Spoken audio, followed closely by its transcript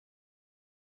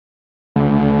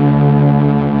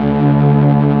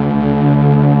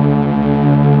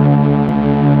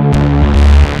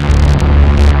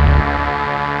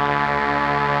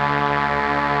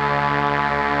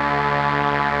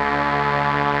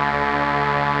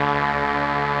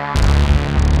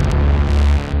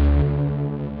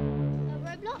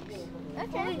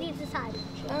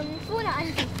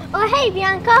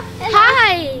Bianca. Hello.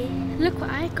 Hi! Look what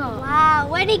I got. Wow,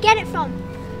 where did you get it from?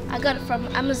 I got it from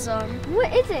Amazon.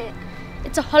 What is it?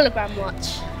 It's a hologram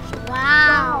watch.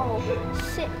 Wow.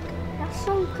 Sick. That's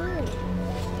so good.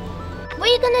 What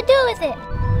are you going to do with it?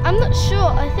 I'm not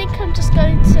sure. I think I'm just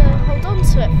going to hold on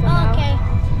to it for now. Okay.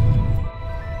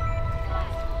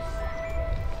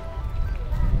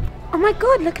 Oh my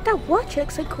god, look at that watch. It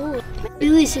looks so cool.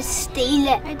 We should steal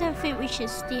it. I don't think we should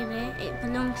steal it. It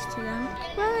belongs to them.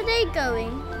 Where are they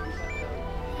going?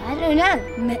 I don't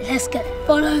know. Let's go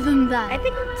follow them back. I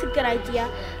think that's a good idea.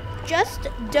 Just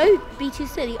don't be too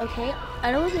silly, okay?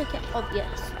 I don't want to make it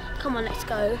obvious. Come on, let's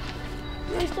go.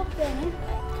 No, stop there.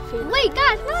 Wait,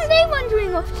 guys, where are they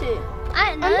wandering off to? I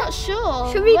don't know. I'm not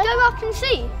sure. Should we go up and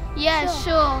see? Yeah,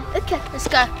 sure. Okay. Let's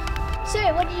go. So,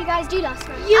 what did you guys do last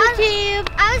night? YouTube,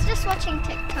 I was just watching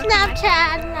TikTok.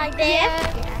 Snapchat, like this.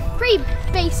 Yeah. Pretty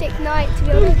basic night, to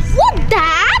be honest. What,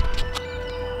 Dad?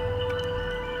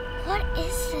 What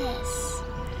is this?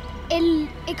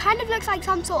 It kind of looks like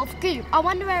some sort of goop. I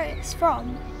wonder where it's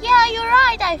from. Yeah, you're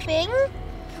right, I think.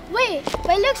 Wait,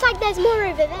 but it looks like there's more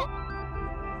over there.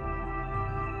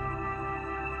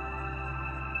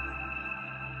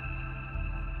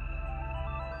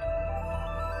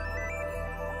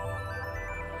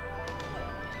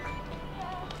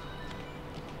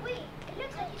 Wait, it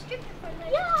looks like you stripped it from the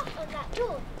on that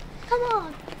door. Come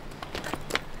on.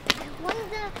 I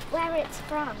wonder where it's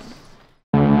from.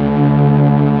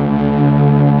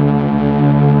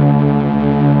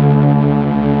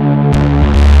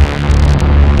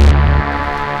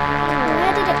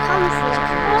 Where did it come from?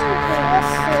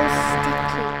 It's so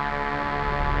sticky.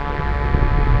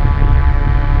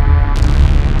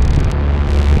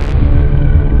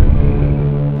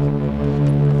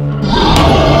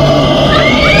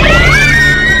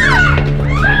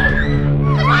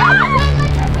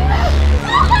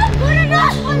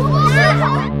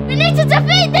 We need to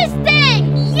defeat this thing!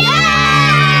 Yeah!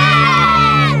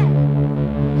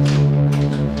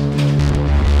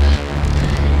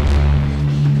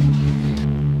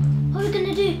 What are we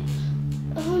gonna do?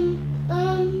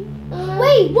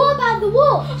 Wait, what about the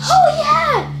watch? Oh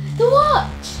yeah, the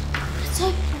watch. Let's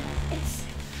open it. It's.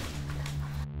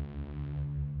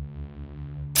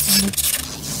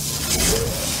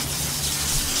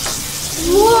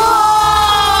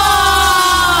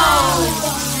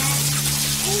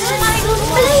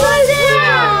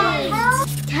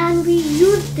 Can we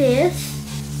use this?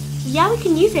 Yeah, we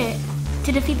can use it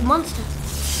to defeat the monster.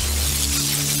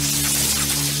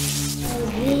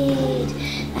 Read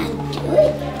and do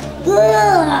it. Good.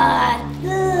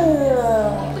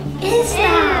 What is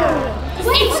that?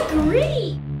 It's green.